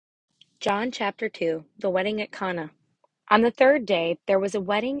John chapter 2, the wedding at Cana. On the third day, there was a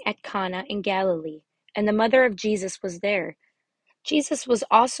wedding at Cana in Galilee, and the mother of Jesus was there. Jesus was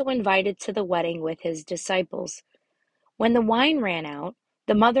also invited to the wedding with his disciples. When the wine ran out,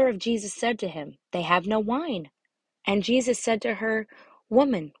 the mother of Jesus said to him, "They have no wine." And Jesus said to her,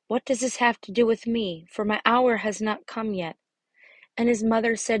 "Woman, what does this have to do with me? For my hour has not come yet." And his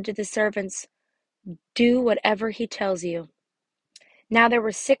mother said to the servants, "Do whatever he tells you." Now there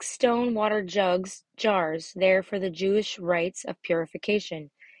were 6 stone water jars there for the Jewish rites of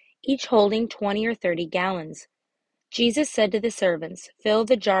purification, each holding 20 or 30 gallons. Jesus said to the servants, "Fill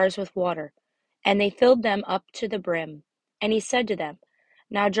the jars with water." And they filled them up to the brim. And he said to them,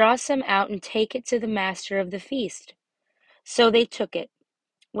 "Now draw some out and take it to the master of the feast." So they took it.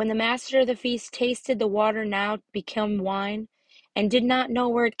 When the master of the feast tasted the water now become wine, and did not know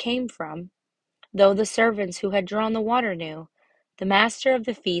where it came from, though the servants who had drawn the water knew, the master of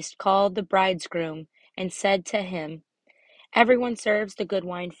the feast called the bridegroom and said to him, "Everyone serves the good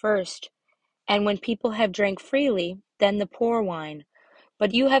wine first, and when people have drank freely, then the poor wine.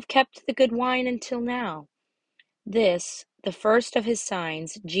 But you have kept the good wine until now." This, the first of his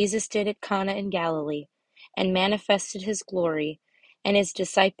signs, Jesus did at Cana in Galilee, and manifested his glory, and his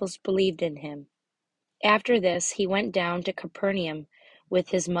disciples believed in him. After this, he went down to Capernaum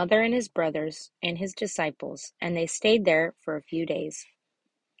with his mother and his brothers and his disciples, and they stayed there for a few days.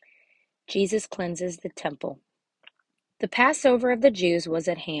 Jesus cleanses the temple. The Passover of the Jews was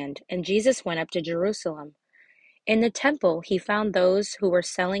at hand, and Jesus went up to Jerusalem. In the temple, he found those who were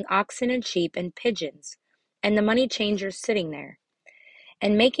selling oxen and sheep and pigeons, and the money changers sitting there.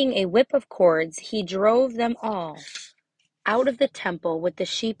 And making a whip of cords, he drove them all out of the temple with the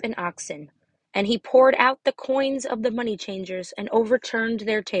sheep and oxen. And he poured out the coins of the money changers and overturned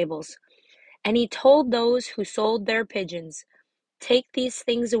their tables. And he told those who sold their pigeons, "Take these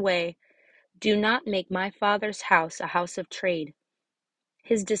things away. Do not make my Father's house a house of trade."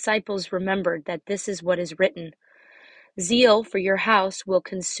 His disciples remembered that this is what is written, "Zeal for your house will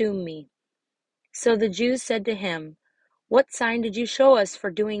consume me." So the Jews said to him, "What sign did you show us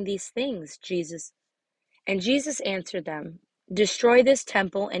for doing these things, Jesus?" And Jesus answered them, "Destroy this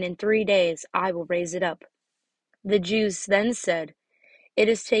temple, and in 3 days I will raise it up." The Jews then said, "It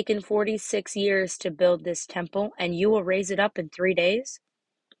has taken 46 years to build this temple, and you will raise it up in 3 days?"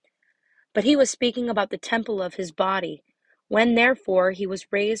 But he was speaking about the temple of his body. When therefore he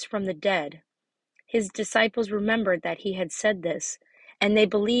was raised from the dead, his disciples remembered that he had said this, and they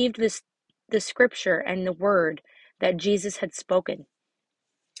believed the scripture and the word that Jesus had spoken.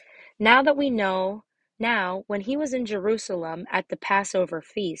 Now, when he was in Jerusalem at the Passover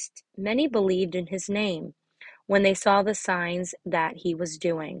feast, many believed in his name when they saw the signs that he was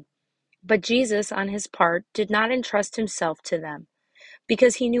doing. But Jesus, on his part, did not entrust himself to them,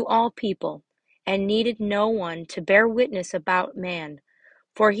 because he knew all people, and needed no one to bear witness about man,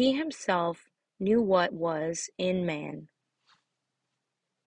 for he himself knew what was in man.